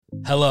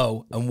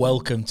Hello and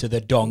welcome to the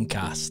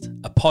Doncast,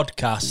 a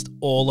podcast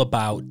all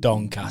about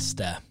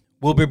Doncaster.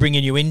 We'll be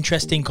bringing you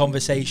interesting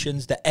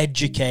conversations that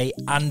educate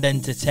and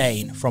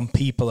entertain from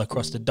people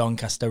across the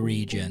Doncaster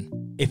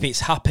region. If it's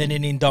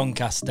happening in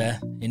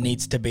Doncaster, it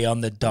needs to be on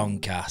the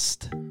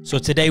Doncast. So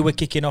today we're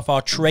kicking off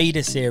our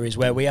trader series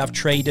where we have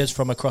traders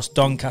from across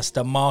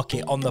Doncaster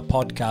market on the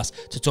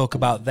podcast to talk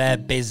about their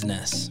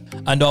business.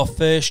 And our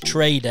first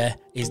trader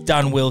is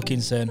Dan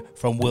Wilkinson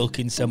from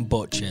Wilkinson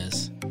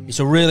Butchers. It's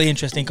a really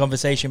interesting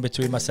conversation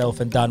between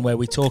myself and Dan where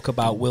we talk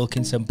about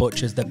Wilkinson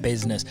Butchers, the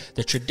business,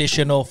 the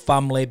traditional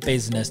family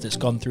business that's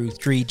gone through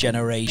 3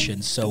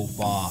 generations so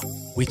far.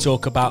 We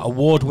talk about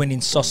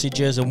award-winning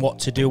sausages and what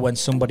to do when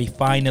somebody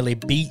finally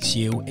beats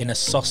you in a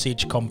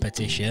sausage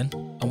competition.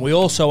 And we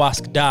also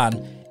ask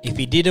Dan, if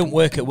he didn't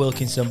work at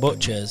Wilkinson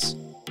Butchers,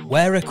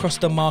 where across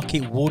the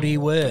market would he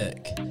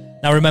work?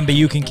 Now remember,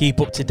 you can keep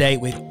up to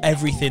date with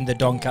everything the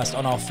Doncast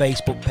on our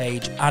Facebook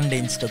page and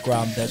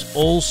Instagram. There's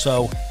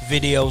also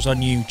videos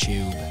on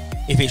YouTube.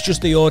 If it's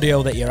just the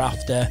audio that you're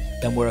after,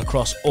 then we're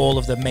across all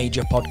of the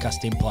major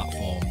podcasting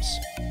platforms.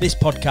 This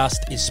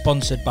podcast is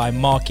sponsored by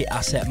Market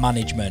Asset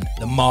Management,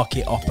 the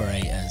market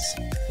operators.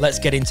 Let's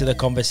get into the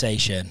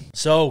conversation.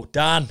 So,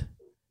 Dan,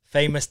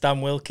 famous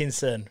Dan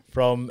Wilkinson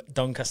from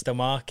Doncaster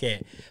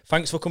Market.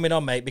 Thanks for coming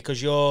on, mate,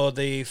 because you're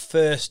the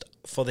first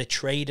for the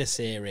Trader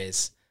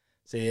Series.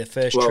 So the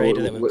first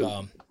trader that we've got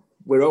on.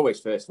 We're always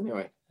first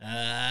anyway.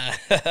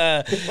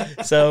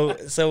 So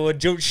we'll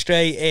jump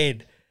straight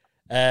in.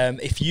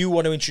 If you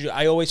want to introduce,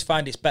 I always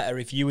find it's better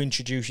if you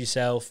introduce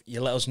yourself, you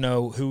let us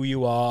know who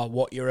you are,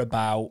 what you're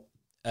about,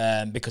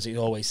 because it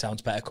always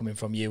sounds better coming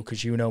from you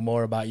because you know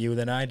more about you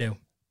than I do.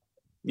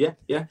 Yeah,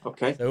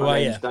 okay. So My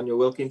name's Daniel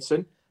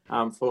Wilkinson.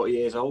 I'm 40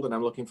 years old and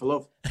I'm looking for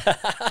love.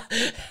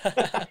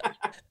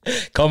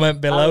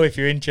 Comment below if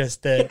you're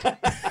interested.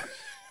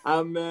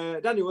 I'm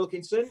Daniel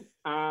Wilkinson,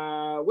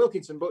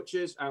 Wilkinson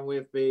Butchers, and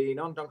we've been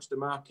on Doncaster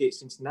Market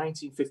since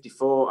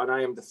 1954, and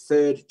I am the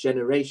 3rd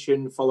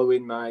generation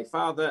following my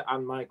father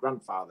and my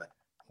grandfather.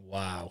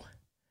 Wow.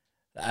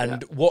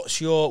 And what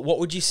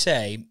would you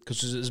say,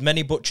 because there's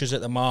many butchers at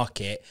the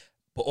market,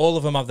 but all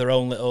of them have their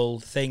own little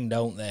thing,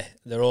 don't they?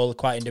 They're all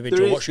quite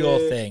individual. What's your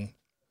thing?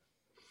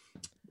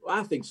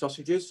 I think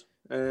sausages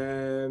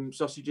and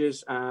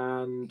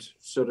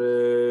sort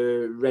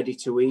of ready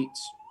to eat,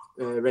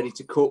 ready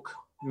to cook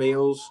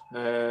meals.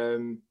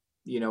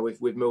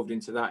 We've moved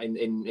into that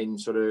in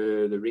sort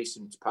of the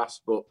recent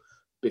past, but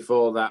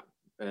before that,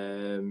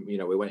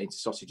 we went into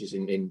sausages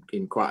in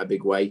quite a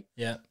big way.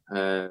 Yeah.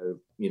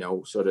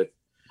 Sort of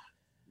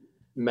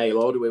mail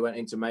order. We went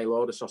into mail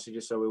order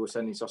sausages, so we were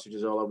sending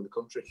sausages all over the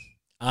country.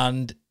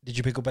 And did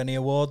you pick up any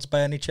awards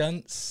by any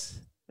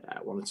chance?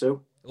 One or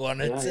two. One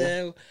or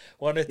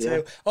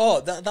two.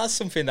 Oh, that's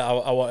something that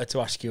I wanted to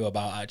ask you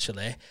about,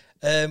 actually.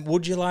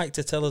 Would you like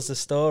to tell us a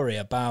story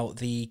about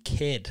the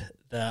kid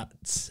that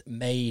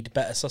made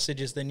better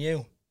sausages than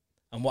you?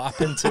 And what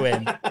happened to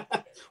him?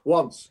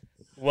 Once.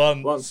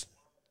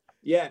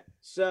 Yeah.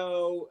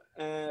 So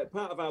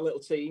part of our little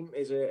team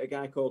is a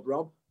guy called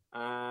Rob.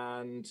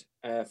 And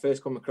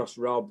first come across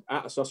Rob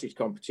at a sausage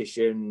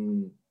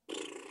competition,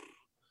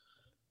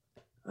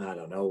 I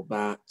don't know,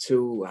 about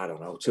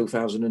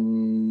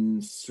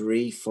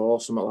 2003,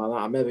 4, something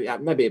like that.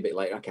 Maybe a bit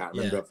later. I can't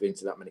remember. I've been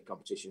to that many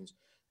competitions.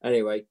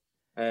 Anyway,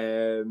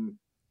 he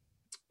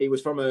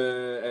was from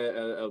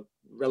a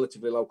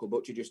relatively local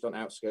butcher just on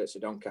outskirts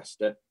of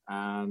Doncaster,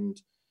 and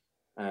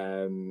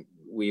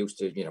we used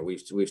to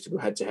go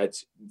head to head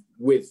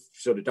with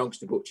sort of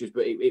Doncaster butchers,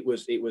 but it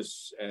was they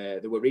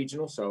were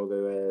regional, so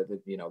the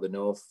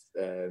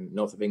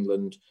north of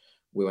England.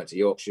 We went to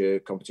Yorkshire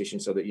competition,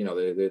 so that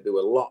there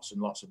were lots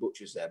and lots of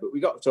butchers there. But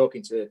we got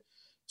talking to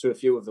a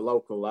few of the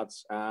local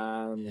lads,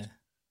 and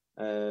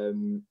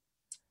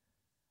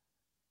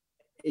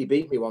he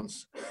beat me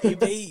once. He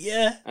beat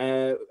you?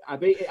 I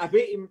beat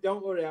him.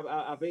 Don't worry,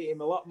 I beat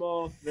him a lot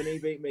more than he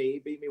beat me. He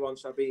beat me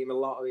once. I beat him a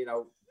lot,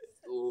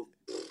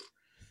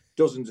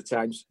 dozens of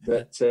times.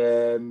 But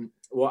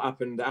what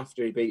happened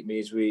after he beat me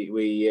is we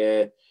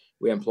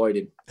employed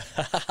him.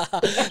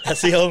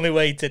 That's the only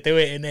way to do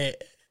it, isn't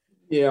it?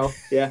 Yeah.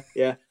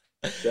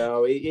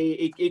 So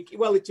he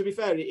to be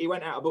fair, he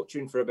went out of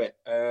butchering for a bit.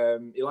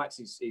 He likes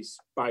his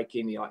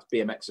biking, he likes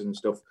BMX and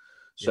stuff.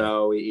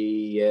 So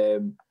he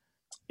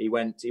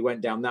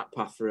went down that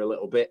path for a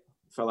little bit,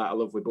 fell out of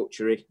love with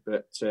butchery,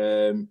 but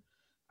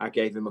I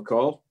gave him a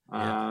call,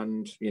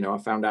 and I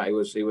found out he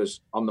was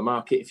on the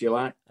market, if you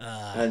like,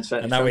 and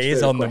now he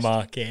is on the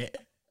market.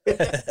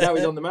 Now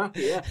he's on the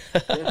market, yeah,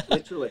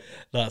 literally.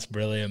 That's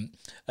brilliant.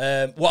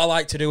 What I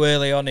like to do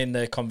early on in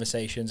the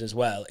conversations as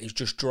well is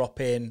just drop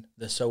in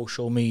the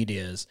social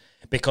medias,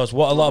 because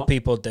what a lot of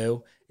people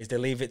do is they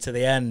leave it to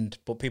the end,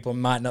 but people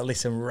might not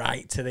listen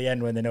right to the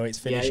end when they know it's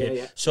finishing.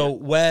 Yeah. So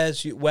where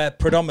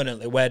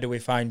predominantly, where do we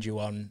find you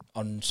on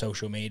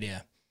social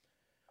media?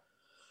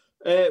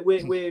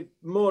 We're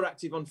more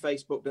active on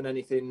Facebook than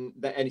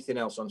anything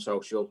else on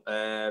social.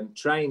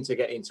 Trying to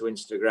get into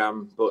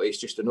Instagram, but it's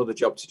just another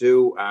job to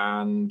do.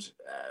 And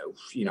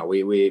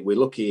we're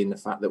lucky in the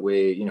fact that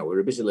we're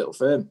a busy little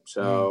firm.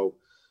 So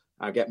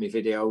I get my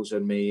videos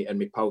and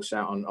me posts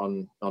out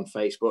on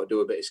Facebook.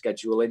 Do a bit of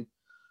scheduling,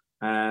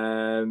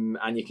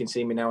 and you can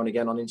see me now and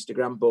again on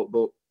Instagram. But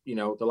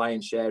the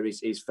lion's share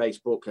is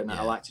Facebook, and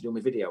I like to do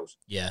my videos.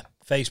 Yeah,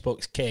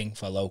 Facebook's king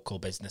for local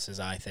businesses,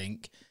 I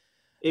think.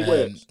 It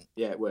works.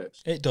 Yeah, it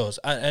works. It does.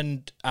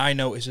 And I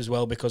notice as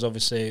well, because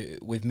obviously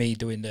with me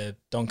doing the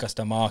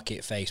Doncaster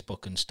Market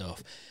Facebook and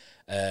stuff,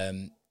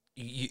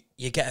 you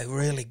get a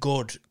really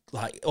good,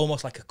 like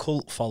almost like a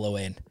cult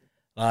following.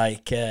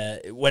 Like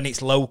when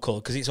it's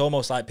local, because it's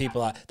almost like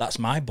people are, that's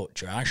my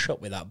butcher. I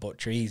shop with that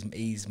butcher.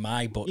 He's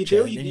my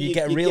butcher. You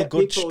get a real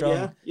good, people,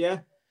 strong. Yeah.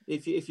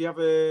 If you have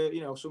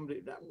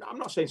somebody, I'm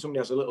not saying somebody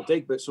has a little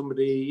dig, but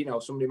somebody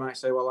might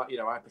say, well,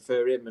 I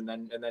prefer him, and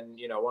then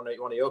one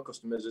of your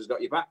customers has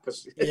got your back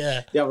because you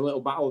have a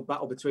little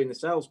battle between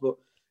themselves. But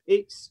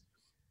it's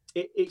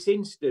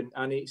instant,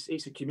 and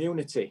it's a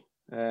community.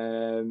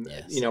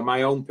 Yes.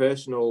 My own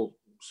personal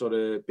sort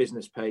of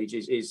business page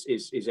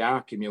is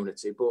our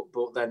community,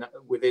 but then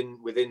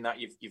within that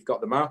you've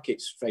got the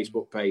market's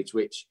Facebook page,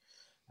 which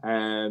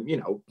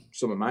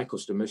some of my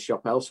customers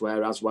shop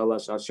elsewhere as well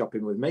as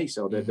shopping with me,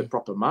 so they're the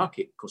proper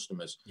market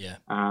customers. Yeah,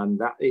 and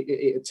that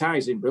it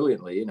ties in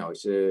brilliantly.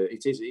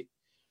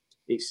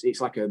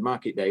 It's like a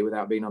market day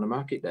without being on a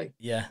market day.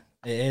 Yeah,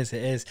 it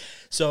is.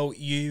 So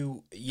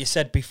you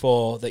said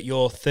before that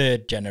you're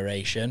third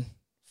generation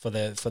for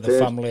the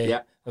family.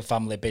 The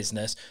family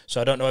business. So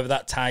I don't know if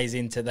that ties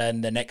into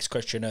then the next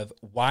question of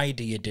why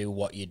do you do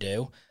what you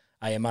do?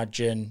 I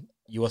imagine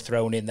you were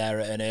thrown in there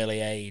at an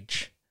early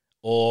age,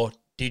 or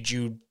did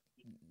you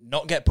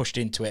not get pushed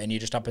into it and you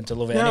just happen to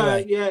love it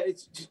anyway? Yeah,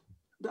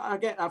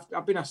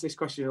 I've been asked this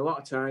question a lot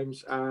of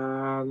times,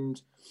 and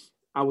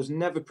I was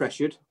never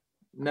pressured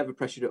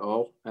at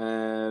all.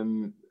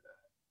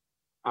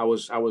 I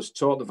was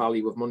taught the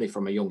value of money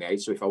from a young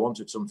age. So if I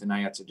wanted something,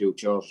 I had to do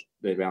chores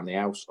around the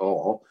house,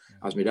 or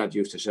as my dad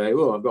used to say,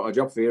 "Oh, I've got a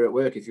job for you at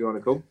work if you want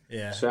to come."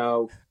 Yeah.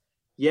 So,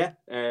 sort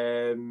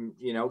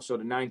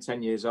of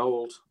 9-10 years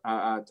old,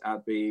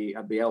 I'd be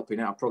helping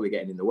out, probably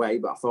getting in the way,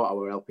 but I thought I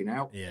were helping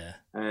out. Yeah.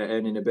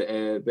 Earning a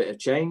bit of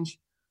change,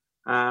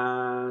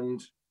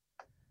 and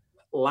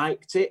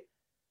liked it,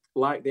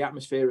 liked the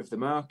atmosphere of the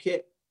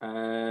market.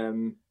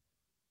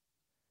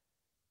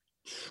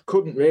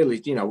 Couldn't really,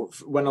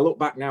 when I look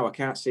back now, I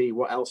can't see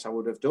what else I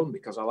would have done,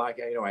 because I like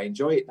it, I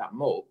enjoy it that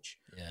much.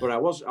 Yeah. But I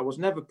was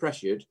never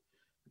pressured,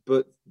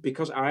 but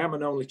because I am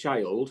an only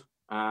child,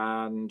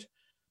 and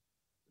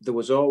there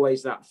was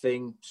always that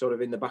thing sort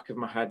of in the back of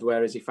my head,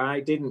 whereas if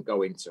I didn't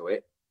go into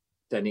it,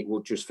 then it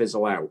would just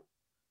fizzle out.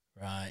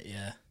 Right.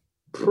 Yeah.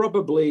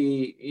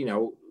 Probably,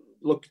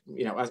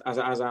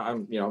 as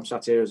I'm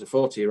sat here as a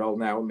 40-year-old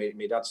now.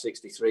 My dad's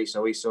 63,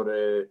 so he's sort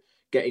of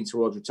getting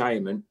towards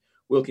retirement.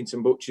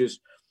 Wilkinson Butchers,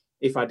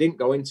 if I didn't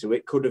go into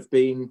it, could have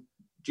been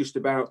just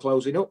about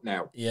closing up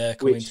now. Yeah,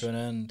 coming to an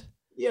end.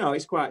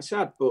 It's quite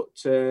sad, but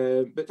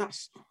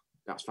that's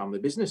family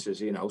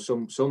businesses.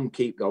 Some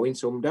keep going,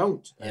 some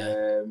don't.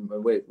 Yeah. And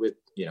we're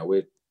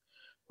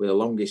the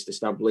longest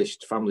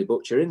established family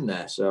butcher in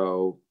there,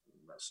 so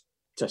that's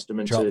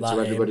testament to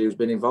everybody who's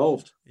been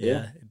involved.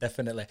 Yeah,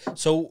 definitely.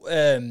 So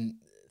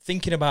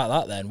thinking about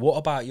that, then, what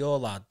about your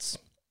lads?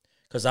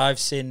 Because I've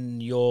seen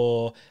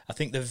I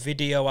think the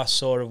video I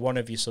saw of one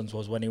of your sons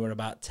was when he were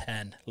about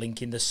 10,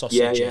 linking the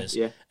sausages.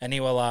 Yeah. And he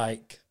were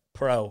like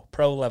pro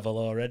level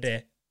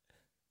already.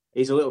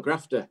 He's a little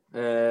grafter.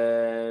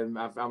 I'm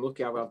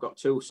lucky I've got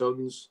two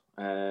sons,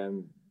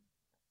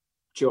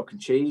 chalk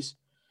and cheese.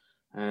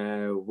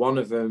 One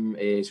of them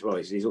he's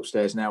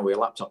upstairs now with a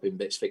laptop in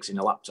bits, fixing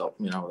a laptop.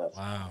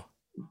 Wow.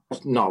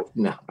 No,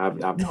 I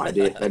have no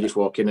idea. They just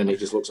walk in and it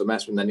just looks a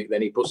mess, and then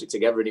he puts it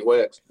together and it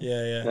works.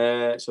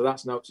 Yeah. So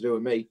that's not to do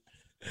with me.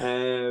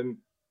 And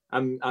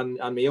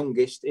my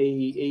youngest,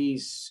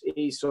 he's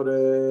sort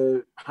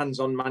of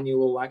hands-on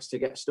manual, likes to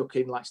get stuck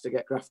in, likes to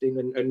get grafting,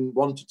 and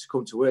wanted to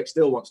come to work.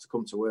 Still wants to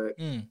come to work.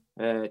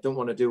 Don't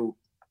want to do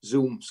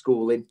Zoom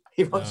schooling.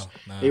 He wants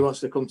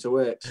to come to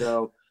work.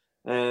 So,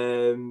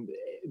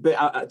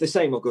 but the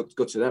same will go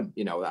to them.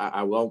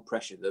 I won't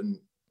pressure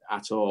them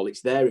at all.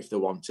 It's there if they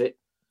want it.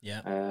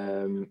 Yeah.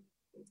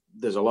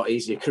 There's a lot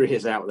easier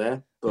careers out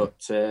there, but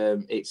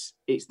it's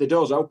the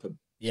door's open.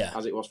 Yeah.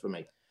 As it was for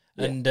me.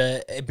 Yeah. And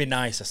it'd be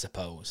nice, I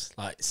suppose.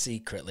 Like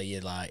secretly,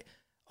 you're like,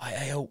 I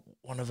hope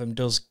one of them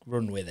does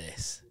run with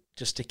this,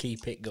 just to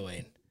keep it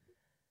going.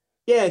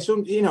 Yeah. So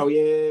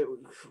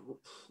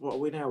what are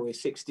we now? We're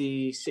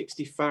 60,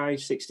 65,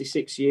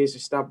 66 years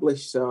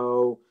established.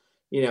 So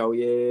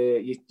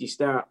you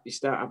start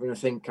having to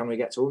think, can we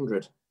get to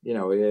 100?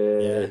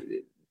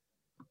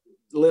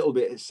 Little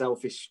bit of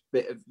selfish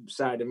bit of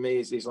side of me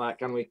is like,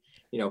 can we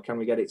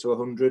get it to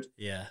 100?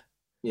 Yeah.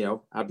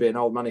 I'd be an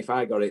old man if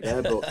I got it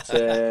there, but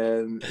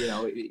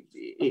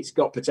it's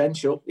got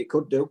potential. It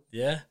could do.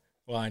 Yeah.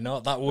 Why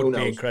not? That would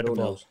be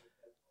incredible.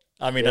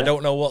 I mean, I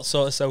don't know what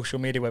sort of social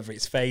media, whether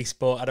it's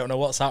Facebook, I don't know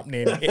what's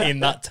happening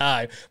in that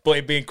time, but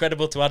it'd be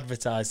incredible to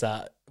advertise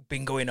that.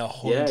 Been going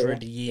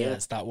 100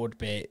 years, that would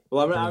be.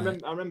 Well, I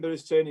remember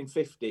us turning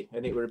 50,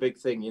 and it were a big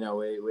thing. You know,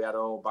 we had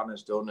all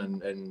banners done,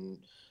 and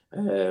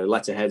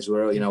letterheads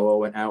were, you know, all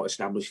went out,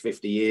 established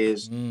 50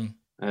 years,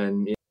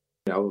 and you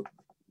know,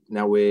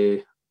 now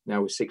we're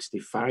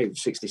 65,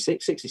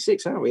 66,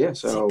 66, aren't we? Yeah,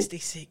 so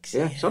 66.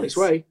 Yeah, it's on its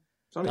way.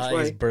 That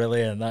is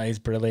brilliant. That is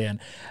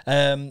brilliant.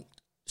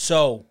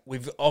 So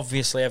we've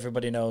obviously,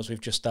 everybody knows we've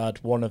just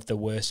had one of the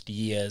worst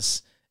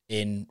years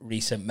in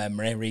recent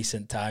memory,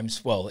 recent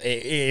times. Well,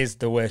 it is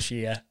the worst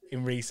year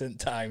in recent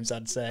times,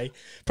 I'd say.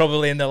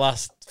 Probably in the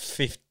last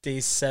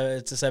 50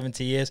 to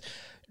 70 years.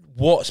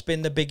 What's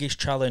been the biggest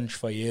challenge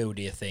for you,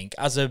 do you think,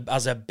 as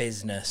a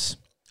business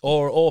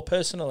or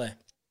personally?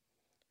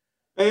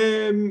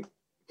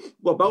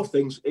 Well, both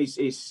things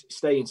is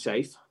staying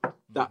safe.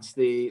 That's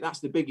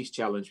the biggest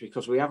challenge,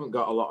 because we haven't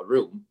got a lot of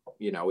room,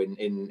 you know,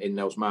 in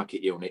those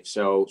market units.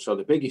 So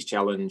the biggest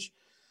challenge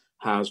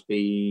has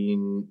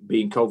been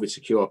being COVID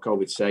secure,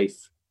 COVID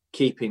safe,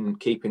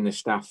 keeping the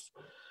staff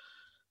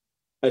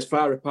as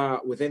far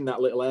apart within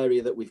that little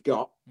area that we've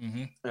got,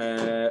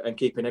 and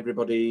keeping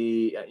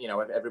everybody, you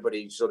know,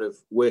 everybody sort of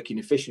working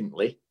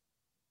efficiently.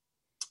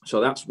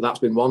 So that's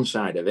been one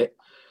side of it.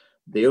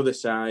 The other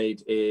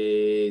side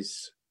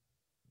is,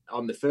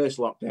 on the first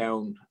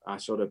lockdown,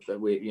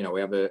 we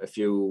have a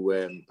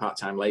few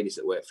part-time ladies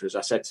that work for us.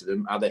 I said to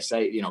them, are they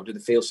safe? You know, do they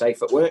feel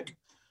safe at work?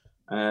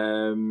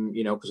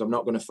 You know, because I'm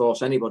not going to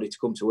force anybody to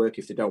come to work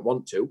if they don't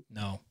want to.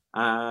 No.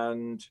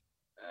 And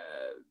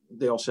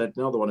they all said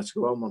no, they wanted to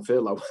go home on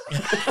furlough.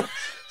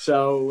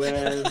 So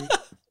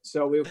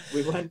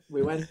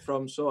we went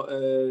from sort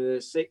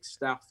of 6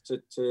 staff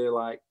to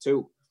like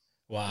 2.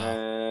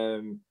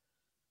 Wow.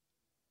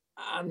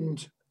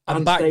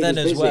 And back then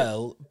as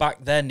well,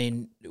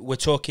 we're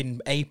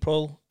talking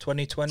April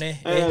 2020?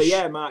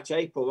 Yeah, March,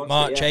 April.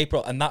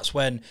 And that's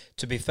when,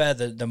 to be fair,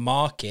 the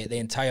market, the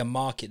entire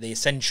market, the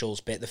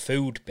essentials bit, the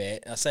food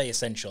bit, I say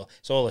essential,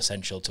 it's all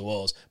essential to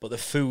us, but the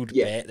food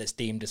bit that's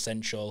deemed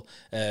essential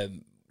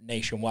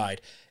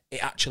nationwide,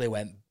 it actually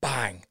went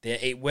bang.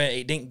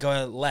 It didn't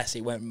go less,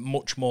 it went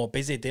much more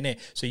busy, didn't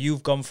it? So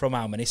you've gone from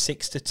how many,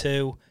 6 to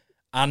 2,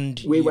 and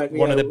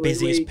one of the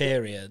busiest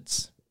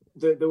periods.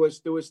 There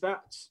was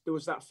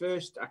that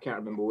first, I can't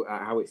remember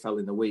how it fell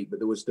in the week, but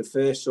there was the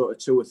first sort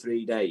of 2 or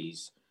 3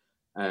 days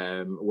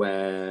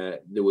where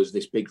there was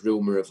this big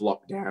rumor of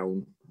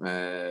lockdown,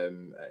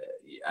 and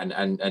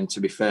to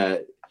be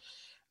fair,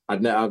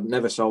 I've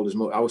never sold as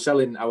much. I was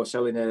selling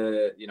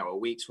a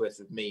week's worth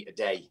of meat a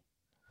day.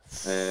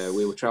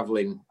 We were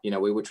traveling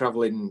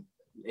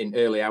in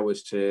early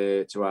hours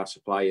to our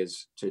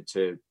suppliers to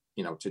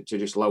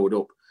just load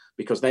up,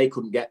 because they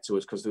couldn't get to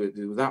us because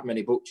there were that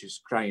many butchers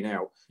crying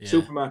out. Yeah.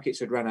 Supermarkets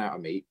had run out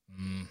of meat.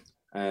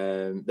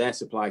 Their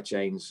supply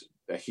chains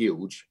are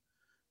huge.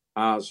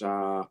 Ours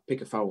are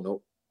pick a phone up.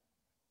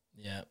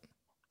 Yeah.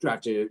 Drive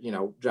to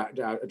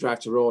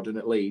Rawdon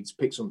at Leeds,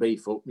 pick some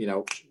beef up,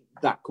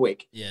 that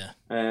quick. Yeah.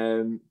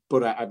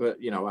 But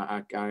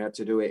I had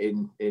to do it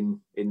in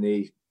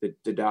the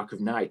dark of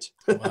night.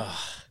 Wow.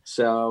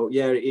 So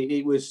yeah,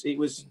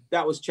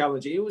 that was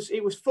challenging.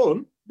 It was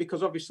fun,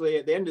 because obviously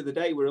at the end of the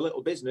day we're a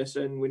little business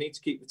and we need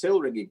to keep the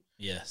till ringing.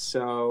 Yes.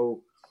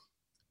 So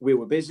we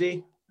were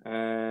busy.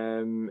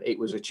 It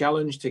was a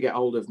challenge to get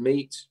hold of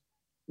meat,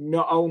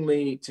 not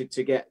only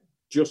to get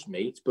just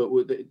meat, but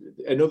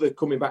another,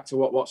 coming back to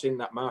what's in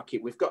that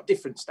market, we've got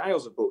different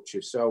styles of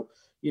butchers. So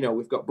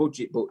we've got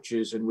budget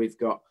butchers and we've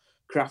got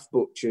craft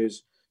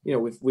butchers.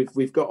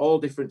 We've got all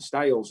different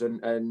styles,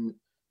 and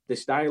the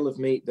style of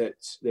meat that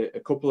a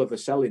couple of are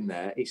selling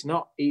there, it's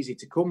not easy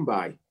to come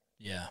by.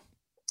 Yeah.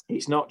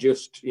 It's not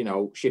just,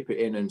 ship it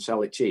in and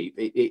sell it cheap.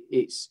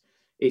 It's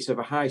of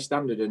a high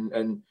standard,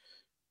 and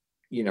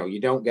you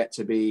don't get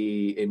to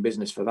be in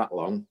business for that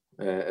long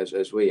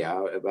as we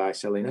are by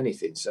selling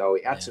anything. So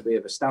it had to be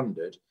of a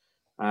standard,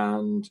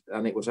 and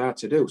it was hard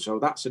to do. So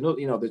that's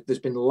another, there's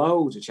been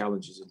loads of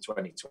challenges in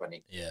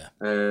 2020. Yeah.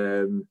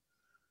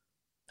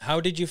 How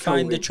did you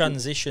find the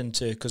transition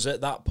to, because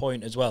at that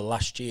point as well,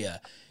 last year,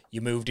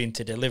 you moved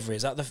into delivery.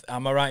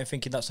 Am I right in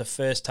thinking that's the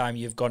first time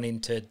you've gone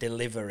into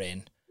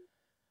delivering?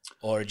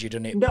 Or had you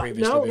done it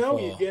previously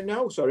before?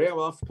 No, sorry,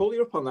 I'll have to pull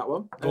you up on that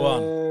one. Go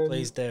on,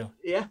 please do.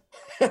 Yeah.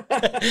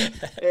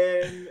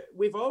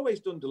 We've always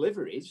done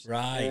deliveries.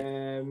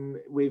 Right.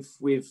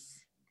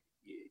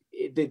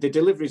 The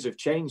deliveries have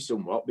changed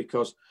somewhat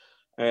because,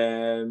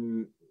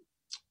 going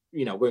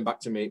back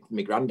to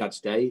my granddad's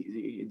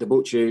day, the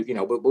butcher,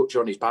 butcher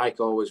on his bike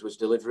always was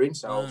delivering.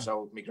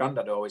 So my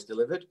granddad always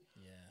delivered.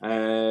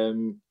 Yeah.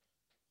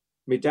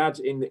 My dad,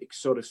 in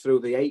sort of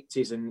through the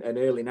 80s and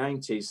early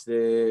 90s,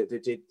 they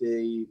did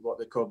what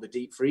they called the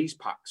deep freeze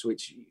packs,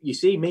 which you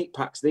see meat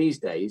packs these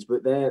days,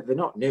 but they're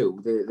not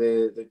new.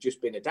 They've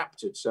just been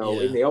adapted.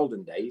 So in the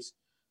olden days,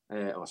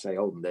 I say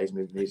olden days,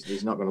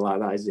 he's not going to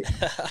like that, is he?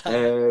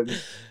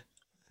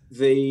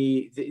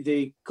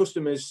 the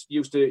customers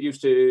used to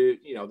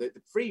the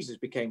freezers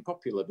became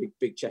popular.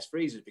 Big chest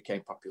freezers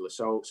became popular.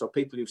 So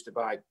people used to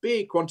buy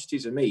big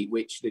quantities of meat,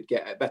 which they'd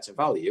get at better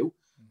value,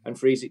 and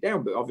freeze it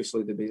down. But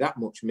obviously there'd be that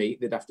much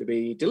meat that'd have to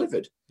be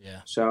delivered.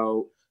 Yeah.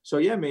 So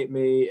yeah,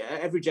 me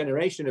every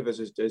generation of us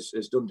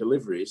has done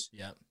deliveries.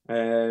 Yeah.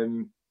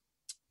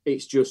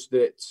 It's just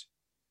that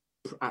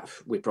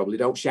we probably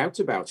don't shout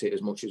about it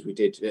as much as we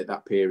did at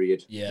that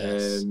period.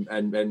 Yes.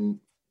 And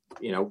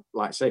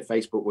like I say,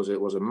 Facebook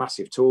was a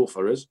massive tool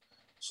for us,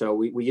 so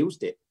we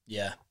used it.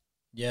 Yeah.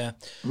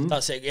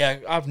 That's it. Yeah,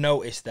 I've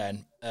noticed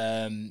then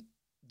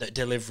that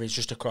deliveries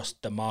just across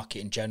the market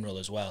in general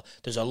as well.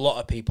 There's a lot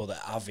of people that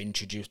have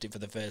introduced it for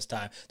the first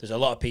time. There's a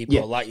lot of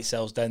people like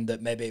yourselves then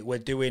that maybe were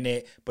doing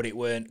it, but it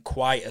weren't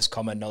quite as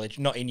common knowledge,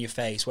 not in your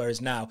face.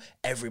 Whereas now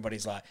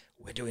everybody's like,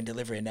 we're doing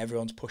delivery, and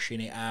everyone's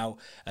pushing it out.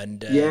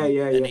 And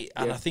and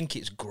I think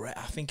it's great.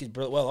 I think it's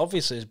brilliant. Well,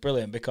 obviously it's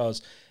brilliant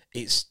because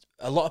it's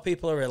a lot of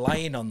people are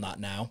relying on that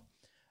now.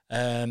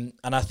 And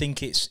I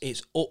think it's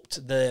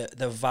upped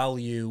the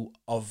value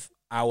of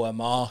our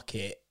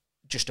market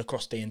just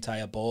across the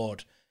entire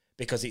board,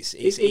 because it's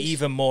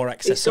even more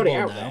accessible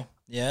now. There.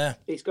 Yeah,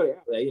 it's got it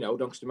out there.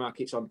 Doncaster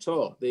Market's on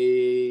tour.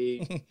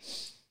 The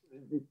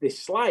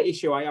slight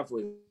issue I have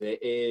with it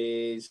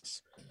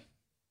is,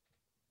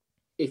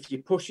 if you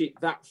push it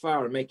that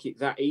far and make it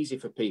that easy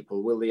for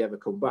people, will they ever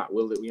come back?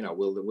 Will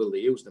they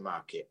use the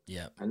market?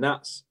 Yeah, and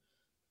that's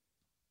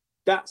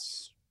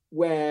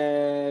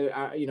where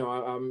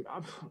I'm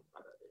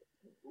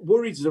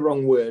worried's the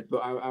wrong word, but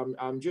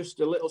I'm just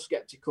a little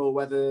skeptical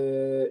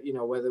whether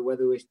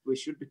we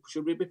should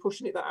be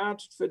pushing it that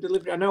hard for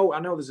delivery. I know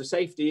there's a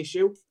safety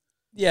issue.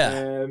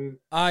 Yeah,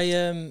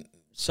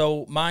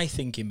 so my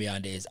thinking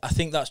behind it is, I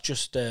think that's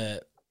just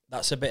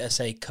that's a bit of,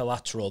 say,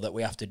 collateral that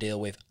we have to deal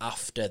with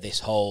after this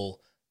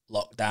whole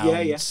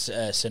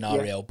lockdown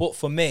scenario. Yeah. But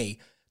for me,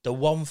 the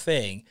one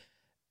thing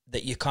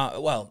that you can't,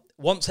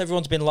 once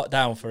everyone's been locked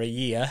down for a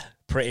year,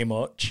 pretty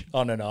much,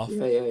 on and off,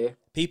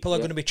 people are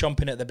going to be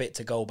chomping at the bit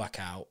to go back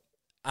out.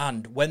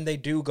 And when they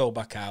do go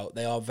back out,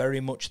 they are very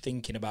much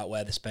thinking about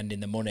where they're spending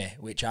the money,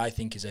 which I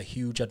think is a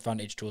huge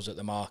advantage to us at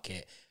the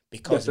market.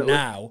 Because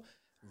now,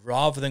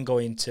 rather than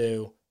going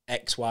to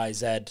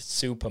XYZ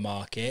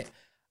supermarket,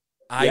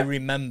 I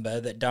remember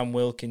that Dan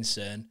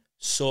Wilkinson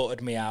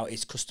sorted me out.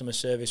 His customer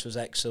service was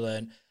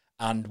excellent.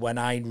 And when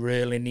I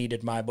really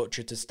needed my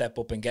butcher to step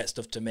up and get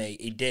stuff to me,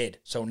 he did.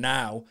 So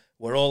now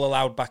we're all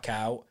allowed back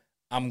out.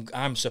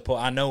 I'm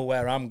support. I know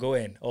where I'm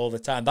going all the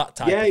time. That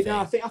type of thing. Yeah, no,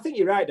 I think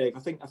you're right, Dave. I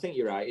think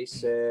you're right.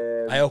 It's.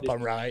 I hope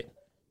I'm right.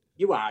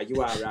 You are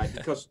right.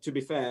 Because to be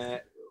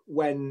fair,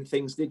 when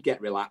things did get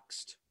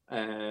relaxed,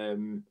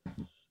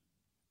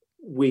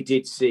 we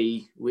did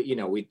see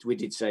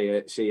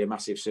see a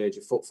massive surge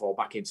of footfall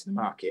back into the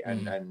market,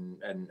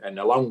 and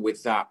along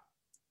with that,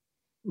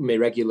 my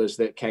regulars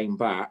that came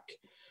back.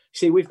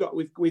 See, we've got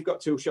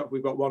two shops.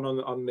 We've got one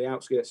on the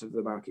outskirts of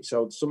the market.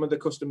 So some of the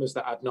customers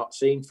that I'd not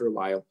seen for a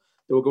while,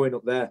 they were going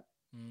up there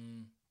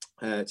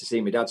to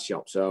see my dad's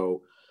shop.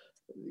 So,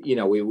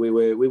 we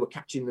were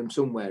catching them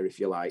somewhere, if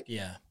you like.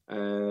 Yeah.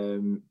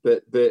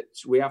 But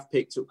we have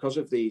picked up, because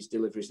of these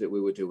deliveries that we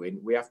were doing,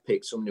 we have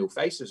picked some new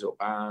faces up,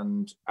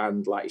 and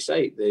like you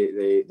say,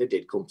 they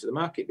did come to the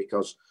market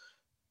because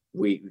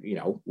we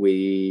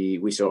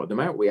sorted them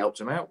out, we helped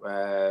them out,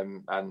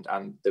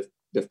 and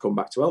they've come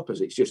back to help us.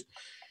 It's just,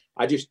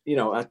 I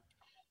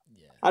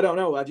don't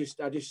know. I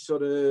just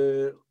sort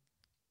of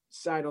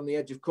side on the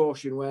edge of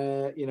caution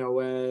where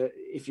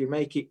if you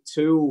make it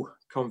too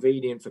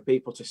convenient for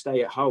people to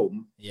stay at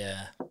home,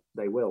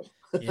 they will.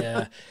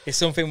 Yeah, it's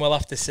something we'll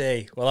have to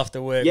see. We'll have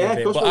to work with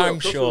it. But I'm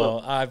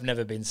sure I've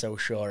never been so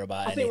sure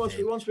about anything. I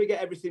think once we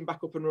get everything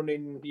back up and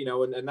running,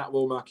 and that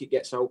wool market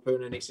gets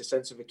open and it's a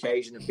sense of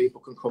occasion and people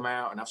can come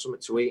out and have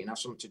something to eat and have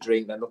something to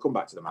drink, then they'll come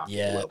back to the market.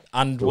 Yeah,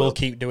 and we'll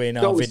keep doing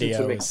our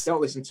videos.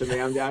 Don't listen to me.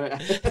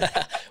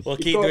 We'll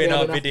keep doing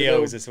our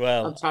videos as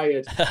well. I'm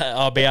tired.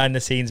 Our behind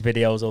the scenes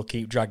videos will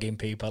keep dragging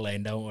people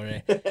in, don't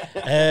worry.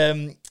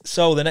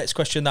 So the next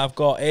question that I've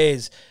got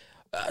is,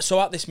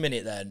 so at this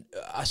minute then,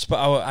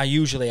 I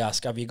usually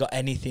ask, have you got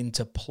anything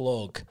to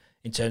plug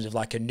in terms of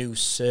like a new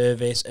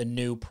service, a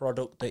new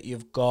product that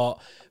you've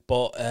got?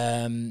 But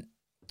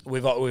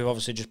we've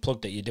obviously just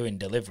plugged that you're doing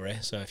delivery.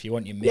 So if you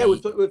want your meat... Yeah,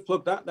 we've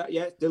plugged that.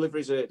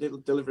 Deliveries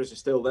are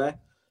still there.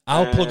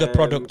 I'll plug a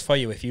product for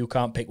you if you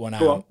can't pick one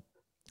out.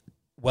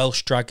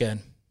 Welsh Dragon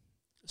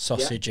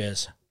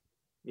sausages.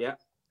 Yeah.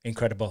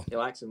 Incredible. He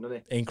likes them,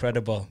 doesn't he?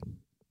 Incredible.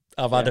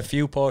 I've had a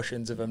few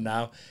portions of them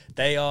now.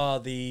 They are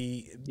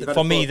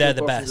for me, they're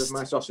the best. Of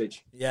my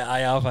sausage. Yeah, I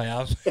have. I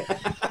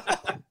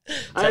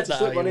had to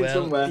slip one in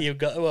somewhere. You've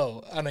got,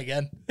 and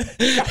again.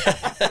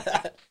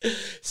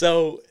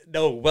 So,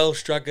 no,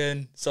 Welsh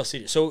Dragon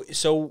sausage.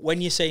 So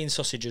when you're saying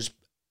sausages,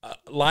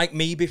 like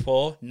me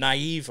before,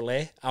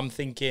 naively, I'm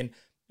thinking,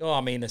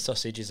 a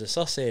sausage is a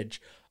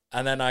sausage.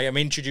 And then I am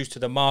introduced to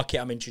the market,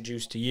 I'm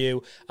introduced to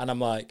you, and I'm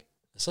like,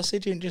 a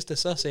sausage isn't just a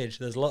sausage.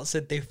 There's lots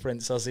of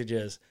different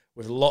sausages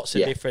with lots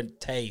of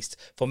different tastes.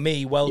 For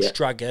me, Welsh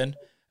Dragon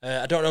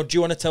I don't know. Do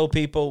you want to tell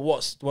people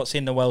what's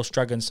in the Welsh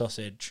Dragon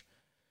sausage?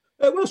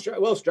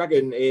 Welsh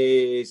Dragon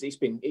is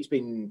it's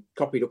been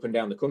copied up and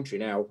down the country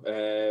now.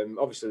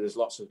 Obviously, there's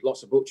lots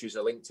of butchers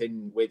are linked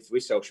in with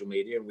social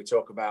media, and we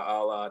talk about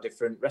all our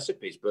different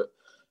recipes. But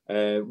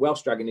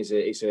Welsh Dragon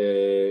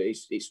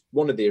it's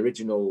one of the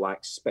original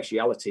like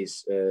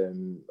specialities,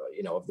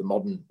 of the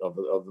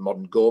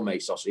modern gourmet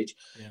sausage,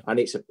 and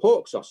it's a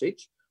pork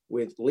sausage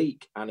with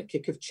leek and a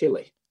kick of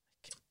chili.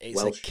 It's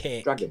Welsh a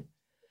kick. Dragon.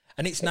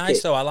 And it's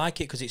nice though. I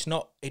like it because it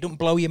don't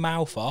blow your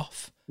mouth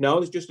off. No,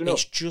 there's just enough.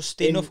 It's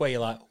just enough where you're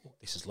like, oh,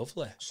 this is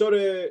lovely. Sort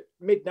of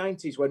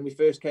mid-90s when we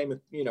first came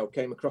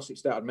across it,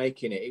 started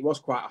making it. It was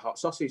quite a hot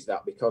sausage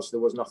because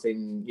there was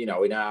nothing, in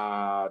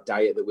our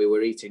diet that we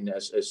were eating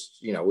as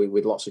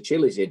with lots of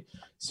chilies in.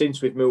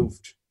 Since we've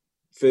moved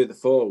further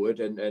forward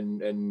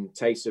and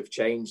tastes have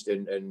changed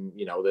and I'm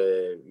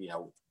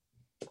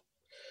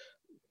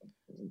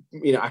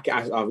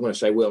going to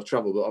say world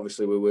travel, but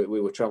obviously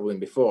we were traveling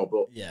before.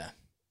 But yeah.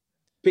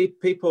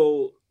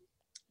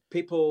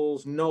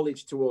 People's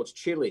knowledge towards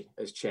chili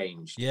has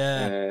changed.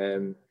 Yeah,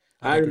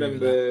 I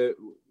remember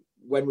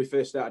when we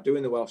first started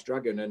doing the Welsh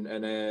Dragon, and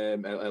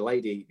a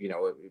lady,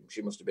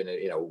 she must have been,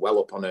 well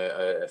up on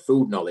her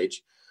food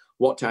knowledge.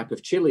 What type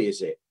of chili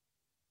is it?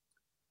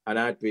 And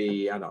I'd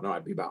be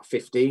about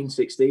 15,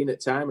 16 at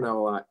the time, and I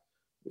was like,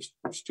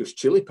 it's just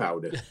chili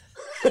powder.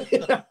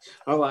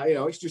 I'm like,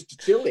 it's just a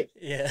chili.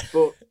 Yeah.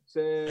 But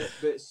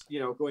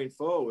going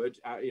forward,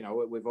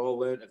 we've all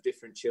learned of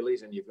different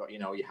chilies, and you've got, your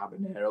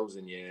habaneros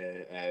and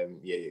I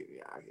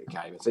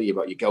can't even say, you've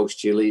got your ghost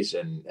chilies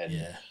and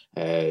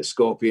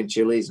scorpion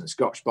chilies and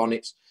Scotch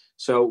bonnets.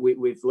 So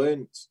we've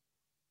learned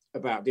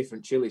about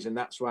different chilies, and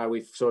that's why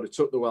we've sort of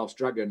took the Welsh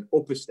Dragon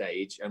up a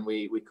stage, and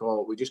we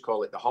just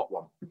call it the hot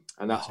one,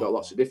 and that's got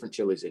lots of different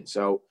chilies in.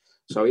 So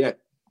yeah.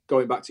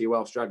 Going back to your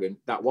Welsh Dragon,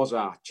 that was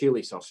our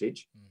chili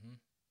sausage,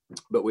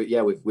 but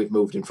we've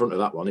moved in front of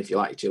that one. If you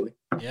like chili,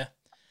 yeah.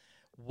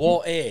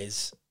 What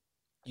is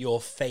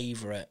your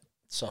favourite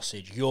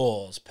sausage?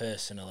 Yours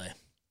personally?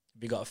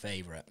 Have you got a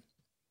favourite?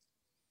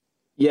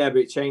 Yeah, but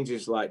it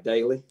changes like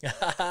daily.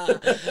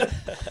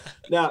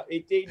 No,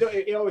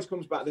 it always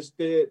comes back.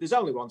 There's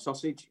only one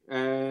sausage,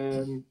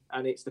 and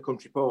it's the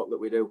country pork that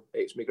we do.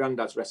 It's my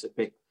granddad's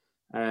recipe.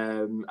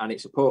 And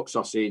it's a pork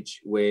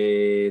sausage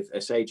with a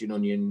sage and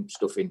onion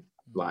stuffing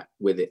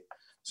with it.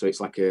 So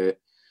it's like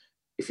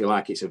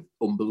it's an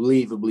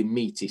unbelievably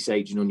meaty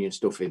sage and onion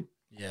stuffing.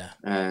 Yeah.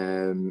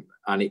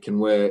 And it can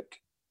work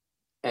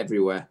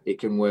everywhere. It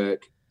can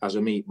work as a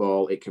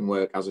meatball. It can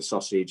work as a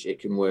sausage. It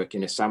can work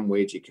in a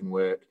sandwich. It can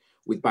work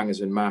with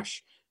bangers and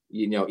mash.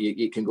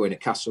 It can go in a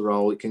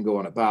casserole. It can go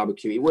on a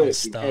barbecue. It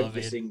works in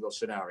every single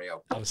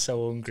scenario. I'm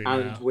so hungry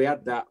and we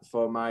had that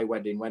for my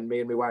wedding. When me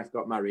and my wife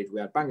got married, we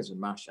had bangers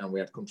and mash and we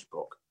had country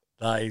pork.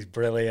 That is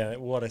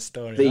brilliant. What a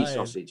story. The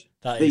sausage.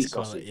 The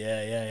sausage.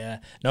 Yeah.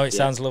 No, it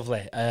sounds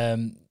lovely.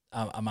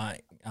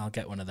 I'll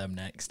get one of them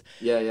next.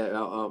 Yeah,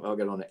 I'll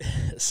get on it.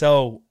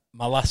 So,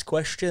 my last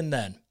question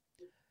then.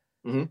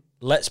 Mm-hmm.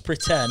 Let's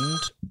pretend...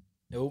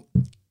 I'm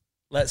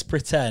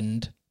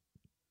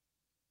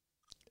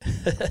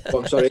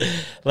sorry.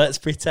 Let's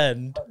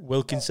pretend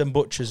Wilkinson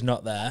Butcher's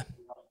not there.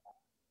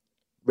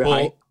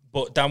 Right.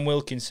 But Dan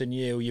Wilkinson,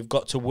 you've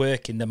got to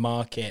work in the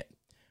market.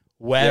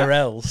 Where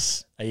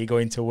else are you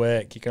going to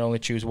work? You can only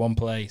choose one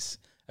place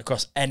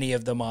across any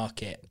of the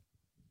market.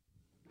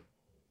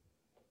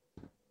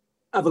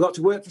 Have I got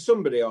to work for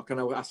somebody, or can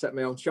I set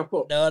my own shop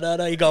up?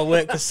 No. You got to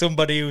work for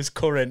somebody who's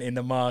current in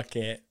the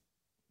market.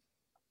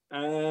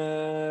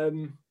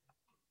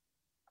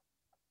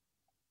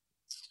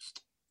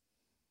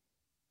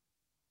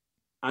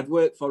 I'd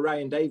work for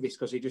Ryan Davis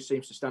because he just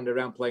seems to stand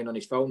around playing on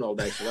his phone all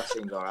day, so that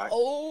seems all right.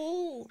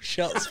 Oh,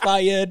 shots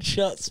fired,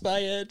 shots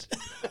fired.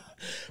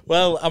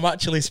 Well, I'm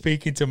actually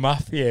speaking to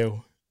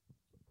Matthew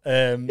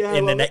in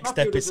the next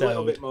Matthew episode. Does a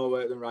little bit more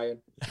work than Ryan.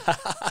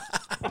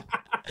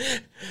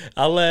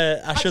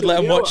 I should let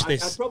him watch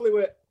this. I'd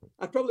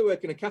probably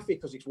work in a cafe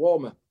because it's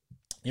warmer.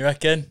 You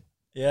reckon?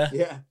 Yeah.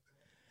 Yeah.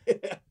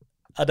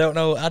 I don't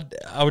know.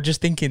 I was just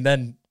thinking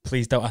then,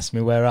 please don't ask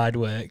me where I'd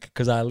work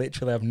because I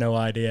literally have no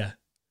idea.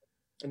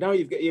 No,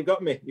 you've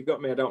got me. You've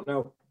got me. I don't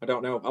know. I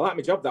like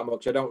my job that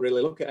much. I don't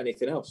really look at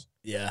anything else.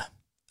 Yeah.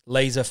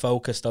 Laser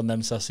focused on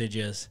them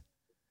sausages.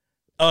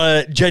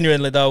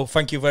 Genuinely though,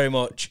 thank you very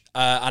much.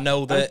 I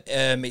know that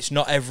it's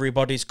not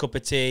everybody's cup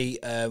of tea.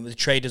 The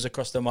traders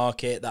across the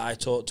market that I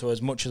talk to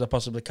as much as I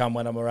possibly can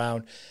when I'm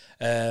around.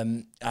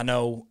 I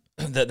know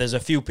that there's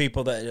a few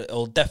people that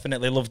will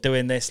definitely love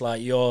doing this.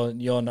 Like you're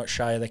not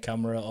shy of the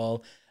camera at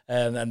all.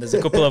 And there's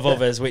a couple of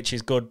others, which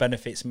is good,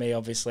 benefits me,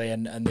 obviously,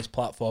 and this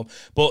platform.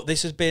 But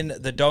this has been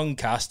the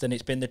Doncast, and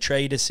it's been the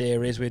Trader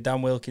Series with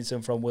Dan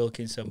Wilkinson from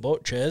Wilkinson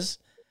Butchers.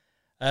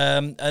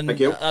 And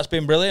Thank you. That's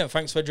been brilliant.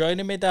 Thanks for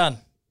joining me, Dan.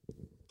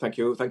 Thank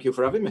you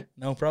for having me.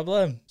 No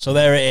problem. So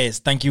there it is.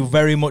 Thank you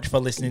very much for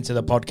listening to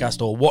the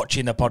podcast or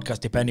watching the podcast,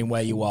 depending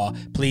where you are.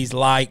 Please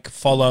like,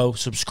 follow,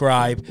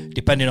 subscribe,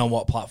 depending on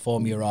what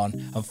platform you're on,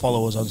 and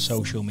follow us on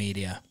social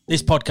media.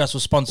 This podcast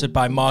was sponsored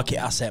by Market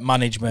Asset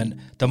Management,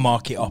 the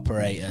market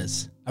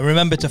operators. And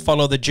remember to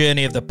follow the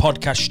journey of the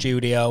podcast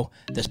studio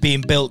that's being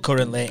built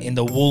currently in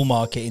the Wool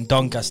Market in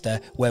Doncaster,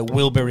 where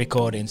we'll be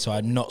recording, so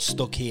I'm not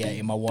stuck here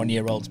in my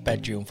 1-year-old's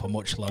bedroom for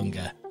much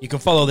longer. You can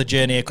follow the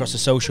journey across the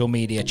social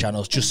media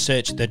channels. Just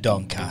search The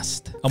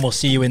Doncast. And we'll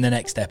see you in the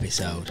next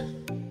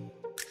episode.